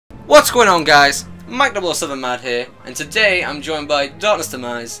What's going on, guys? Mike007 Mad here, and today I'm joined by Darkness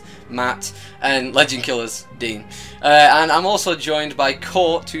Demise, Matt, and Legend Killers, Dean. And I'm also joined by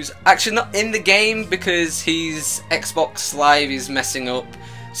Court, who's actually not in the game because his Xbox Live is messing up.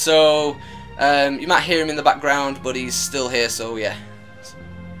 So you might hear him in the background, but he's still here, so yeah.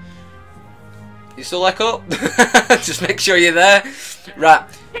 You still like up? Just make sure you're there. Right,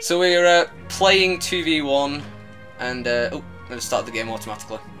 so we're playing 2v1, and oh, I'm going to start the game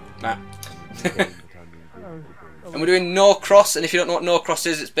automatically. Right. And we're doing no cross, and if you don't know what no cross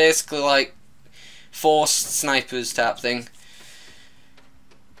is, it's basically like forced snipers type thing.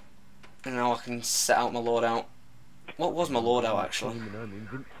 And now I can set out my loadout. What was my loadout actually?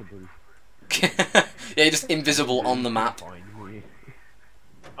 Yeah, you're just invisible on the map.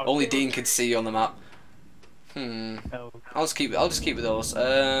 Only Dean can see you on the map. I'll just keep with those.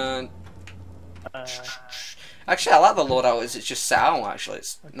 Actually, I like the loadout as it's just set out. Actually,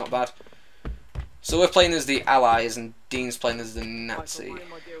 it's not bad. So we're playing as the Allies, and Dean's playing as the Nazi.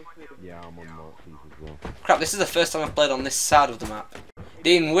 Yeah, I'm on Nazis as well. Crap! This is the first time I've played on this side of the map.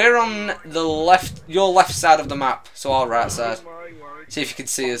 Dean, we're on the left, your left side of the map, so our right side. See if you can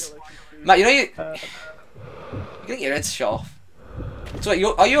see us. Matt, you know you get your head shot off. So wait,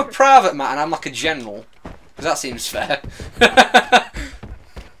 are you a private, Matt, and I'm like a general? Because that seems fair.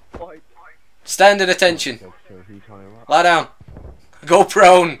 Stand at attention. Lie down. Go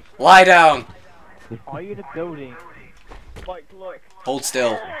prone. Lie down. Are you in a building? Hold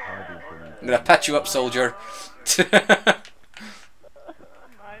still. I'm gonna patch you up, soldier. Just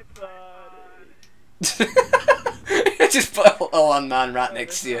put a one man right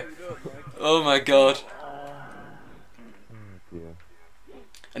next to you. Oh my god.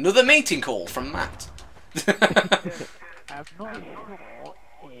 Another mating call from Matt.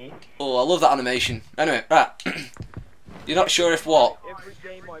 Oh, I love that animation. Anyway, right. You're not sure if what? Every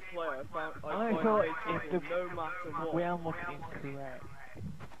game I play, I thought if no matter what. We are looking correct.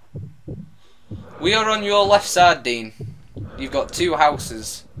 We are on your left side, Dean. You've got two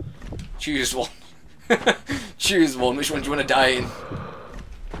houses. Choose one. Choose one. Which one do you want to die in?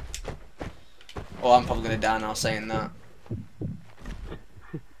 Oh, I'm probably going to die now saying that.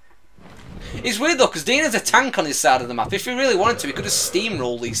 It's weird though, because Dean has a tank on his side of the map. If he really wanted to, he could have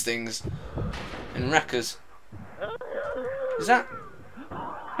steamrolled these things and wreck us. Is that?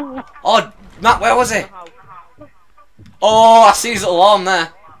 Oh, Matt, where was he? Oh, I see his little arm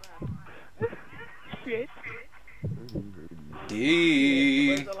there.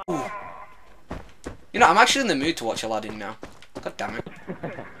 Dean. Ooh. You know, I'm actually in the mood to watch Aladdin now. God damn it.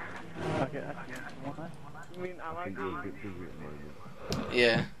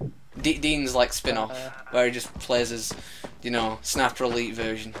 Yeah. Dean's like spin-off, where he just plays as, you know, Sniper Elite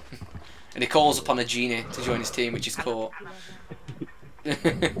version. And he calls upon a genie to join his team, which is Court.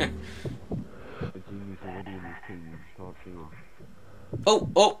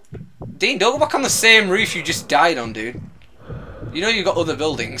 Oh! Dean, don't go back on the same roof you just died on, dude. You know you've got other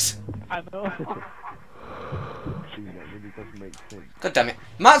buildings. I know. God damn it.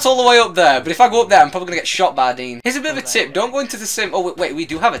 Matt's all the way up there, but if I go up there, I'm probably going to get shot by Dean. Here's a bit of a tip. Don't go into the same... Oh, wait, we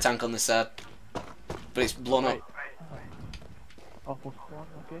do have a tank on this side. But it's blown up.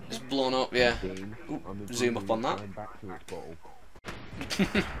 It's blown up, yeah. Ooh, zoom up on that.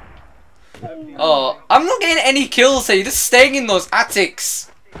 Oh, I'm not getting any kills here. You're just staying in those attics.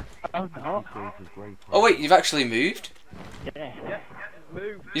 Oh, no. Oh, wait, you've actually moved? Yeah.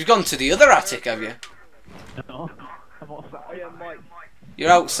 You've gone to the other attic, have you? No. I'm outside. You're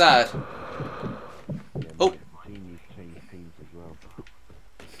outside. Oh.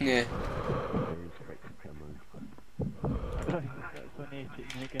 Yeah.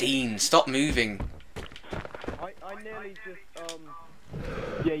 Dean, stop moving. I nearly just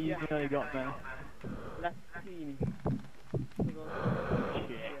Yeah, you nearly got there. left team.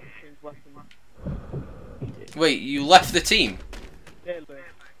 Wait, you left the team? Yeah.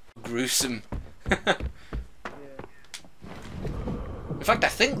 Gruesome. In fact, I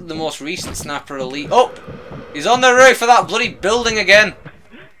think the most recent Sniper Elite... Oh! He's on the roof of that bloody building again!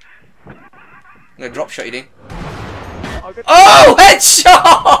 I'm gonna drop shot you, Dean. Oh!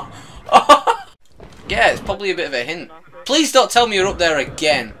 Headshot! Yeah, it's probably a bit of a hint. Please don't tell me you're up there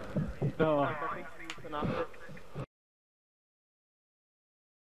again. No.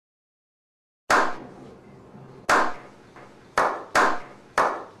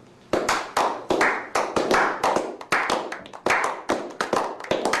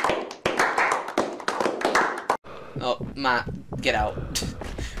 Oh, Matt, get out.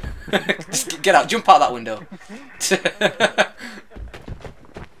 Just get out, jump out that window.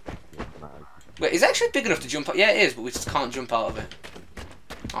 Wait, is it actually big enough to jump out? Yeah, it is, but we just can't jump out of it.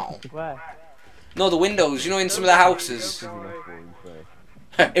 Oh, Oh. Where? No, the windows. You know, in some of the houses. Enough for him,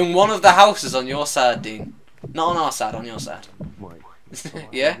 so. In one of the houses on your side, Dean. Not on our side, on your side. Mike.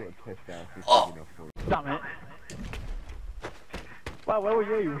 Yeah? I've got to test out if it's Oh. big enough for him. Damn it. Wow, where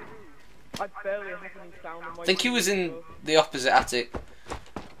were you? I barely have any sound on my I think he was in computer. the opposite attic.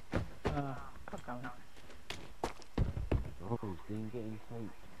 God damn it. Oh, is Dean getting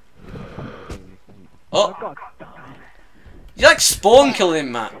taped? Oh, God damn it. you like spawn killing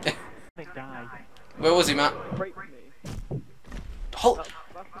him, Matt. They died. Where was he, Matt? Rape me. Hol- That's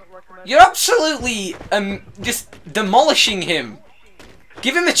not recommended. You're absolutely just demolishing him.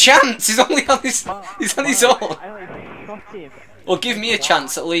 Give him a chance. He's only on his. He's on his own. I only shot him. Well, give me a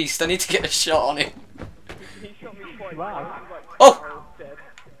chance at least. I need to get a shot on him. He shot me twice. Wow. I was like, Oh! dead.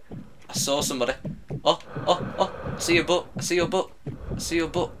 I saw somebody. Oh, oh, oh! I see your butt. I see your butt. I see your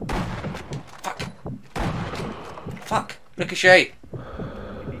butt. Fuck. Fuck. Ricochet.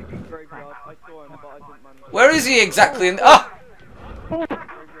 Graveyard. I saw him, but I didn't manage. Where is he exactly? Ah! Graveyard.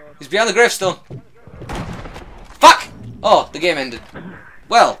 He's behind the gravestone. Fuck! Oh, the game ended.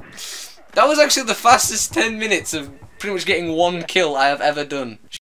 Well, that was actually the fastest 10 minutes of pretty much getting one kill I have ever done.